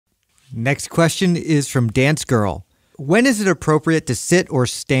Next question is from Dance Girl. When is it appropriate to sit or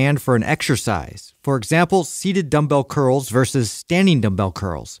stand for an exercise? For example, seated dumbbell curls versus standing dumbbell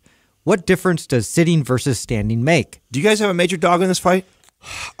curls. What difference does sitting versus standing make? Do you guys have a major dog in this fight?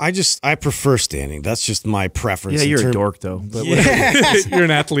 I prefer standing. That's just my preference. Yeah, you're a dork, though. But You're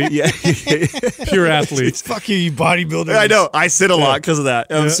an athlete. Yeah. Pure athlete. Fuck you bodybuilder. I know. I sit a lot because of that.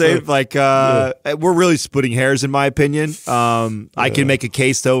 You know what I'm saying? Like, we're really splitting hairs, in my opinion. I can make a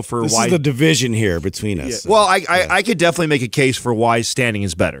case, though, for this why... is the division here between us. Well, I could definitely make a case for why standing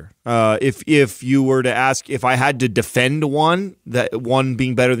is better. If you were to ask if I had to defend one, that one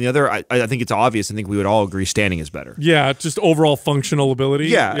being better than the other, I think it's obvious. I think we would all agree standing is better. Yeah, just overall functional ability.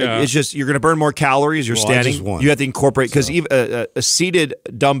 Yeah, it's just you're going to burn more calories. You're standing. You have to incorporate because even a seated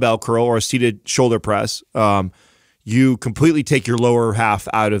dumbbell curl or a seated shoulder press, you completely take your lower half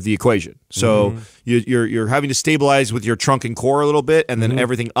out of the equation. So you're having to stabilize with your trunk and core a little bit, and then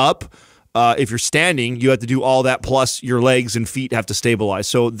everything up. If you're standing, you have to do all that, plus your legs and feet have to stabilize.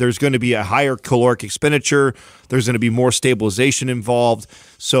 So there's going to be a higher caloric expenditure. There's going to be more stabilization involved.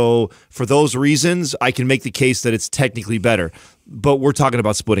 So for those reasons, I can make the case that it's technically better. But we're talking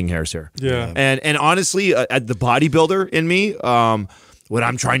about splitting hairs here. Yeah. And honestly, at the bodybuilder in me, when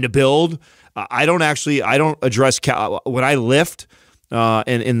I'm trying to build, I don't address when I lift.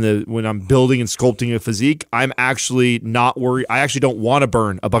 When I'm building and sculpting a physique, I'm actually not worried. I actually don't want to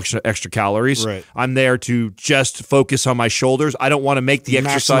burn a bunch of extra calories. Right. I'm there to just focus on my shoulders. I don't want to make the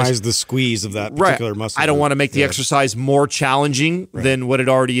exercise maximize the squeeze of that particular muscle. I don't want to make the exercise more challenging than what it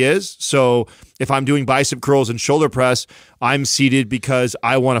already is. So if I'm doing bicep curls and shoulder press, I'm seated because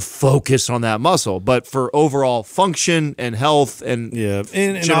I want to focus on that muscle. But for overall function and health and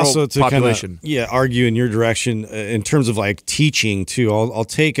and also to population, argue in your direction in terms of like teaching too. I'll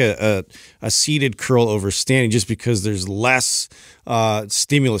take a seated curl over standing just because there's less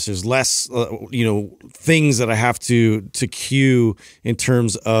stimulus. There's less things that I have to cue in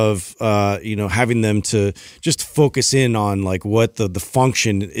terms of having them to just focus in on like what the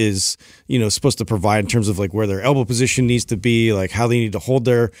function is supposed to provide in terms of like where their elbow position needs to be, like how they need to hold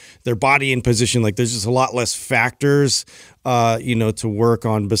their body in position. Like there's just a lot less factors to work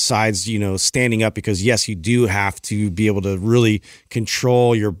on besides standing up, because yes, you do have to be able to really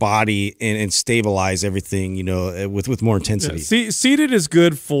control your body and stabilize everything with more intensity. Seated is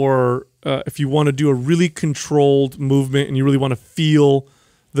good for if you want to do a really controlled movement and you really want to feel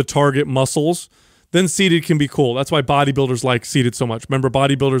the target muscles, then seated can be cool. That's why bodybuilders like seated so much. Remember,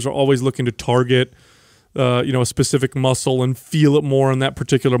 bodybuilders are always looking to target a specific muscle and feel it more on that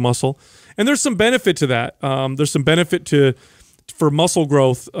particular muscle. And there's some benefit to that. There's some benefit for muscle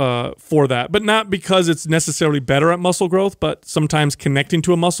growth for that, but not because it's necessarily better at muscle growth, but sometimes connecting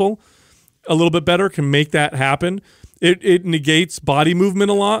to a muscle a little bit better can make that happen. It negates body movement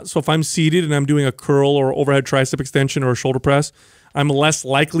a lot. So if I'm seated and I'm doing a curl or overhead tricep extension or a shoulder press, I'm less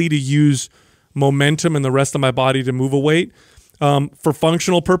likely to use momentum and the rest of my body to move a weight. For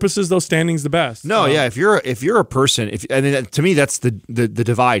functional purposes, though, standing's the best. No, if you're a person, to me that's the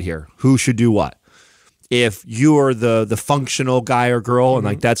divide here. Who should do what? If you are the functional guy or girl, and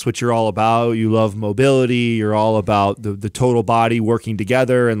like that's what you're all about, you love mobility, you're all about the total body working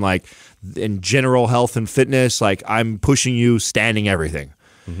together, and like in general health and fitness, like I'm pushing you standing everything.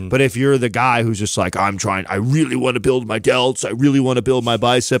 But if you're the guy who's just like, I really want to build my delts, I really want to build my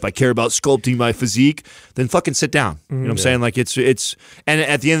bicep, I care about sculpting my physique, then fucking sit down. You know what I'm saying? Like it's and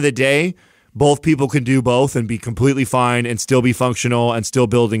at the end of the day, both people can do both and be completely fine and still be functional and still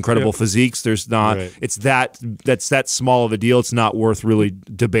build incredible physiques. There's not that's that small of a deal. It's not worth really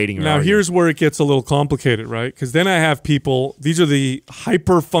debating. Now here's where it gets a little complicated, right? Because then I have people, these are the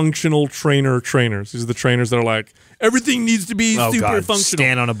hyper functional trainers. These are the trainers that are like, everything needs to be super functional.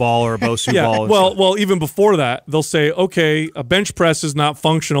 Stand on a ball or a Bosu ball. Well, even before that, they'll say, okay, a bench press is not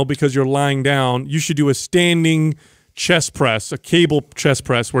functional because you're lying down. You should do a standing chest press, a cable chest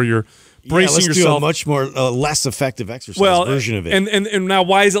press where you're bracing yourself. Do a much more less effective exercise version of it. And now,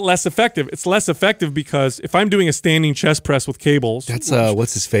 why is it less effective? It's less effective because if I'm doing a standing chest press with cables, that's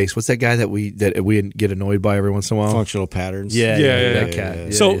what's his face? What's that guy that we get annoyed by every once in a while? Functional patterns. Yeah. That cat. Yeah.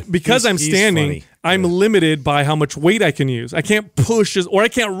 So because I'm standing, I'm limited by how much weight I can use. I can't push or I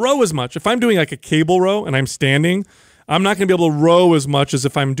can't row as much. If I'm doing like a cable row and I'm standing, I'm not going to be able to row as much as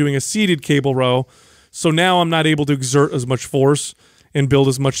if I'm doing a seated cable row. So now I'm not able to exert as much force and build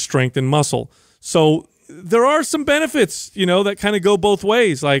as much strength and muscle. So there are some benefits, that kind of go both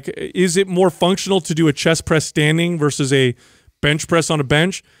ways. Like, is it more functional to do a chest press standing versus a bench press on a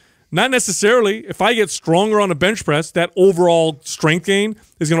bench? Not necessarily. If I get stronger on a bench press, that overall strength gain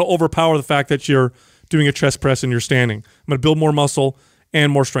is going to overpower the fact that you're doing a chest press and you're standing. I'm going to build more muscle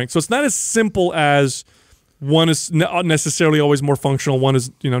and more strength. So it's not as simple as one is not necessarily always more functional. One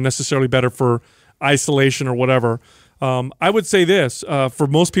is necessarily better for isolation or whatever. I would say this for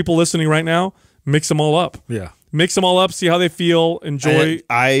most people listening right now, mix them all up. Yeah. Mix them all up, see how they feel, enjoy.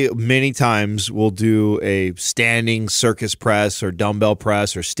 I many times will do a standing circus press or dumbbell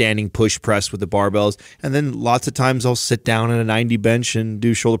press or standing push press with the barbells, and then lots of times I'll sit down at a 90 bench and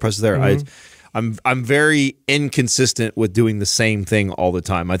do shoulder presses there. I'm very inconsistent with doing the same thing all the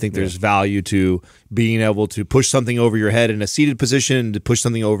time. I think there's value to being able to push something over your head in a seated position, to push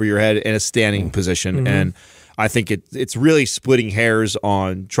something over your head in a standing position, and I think it's really splitting hairs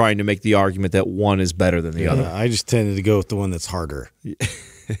on trying to make the argument that one is better than the other. I just tended to go with the one that's harder.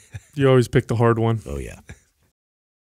 You always pick the hard one. Oh, yeah.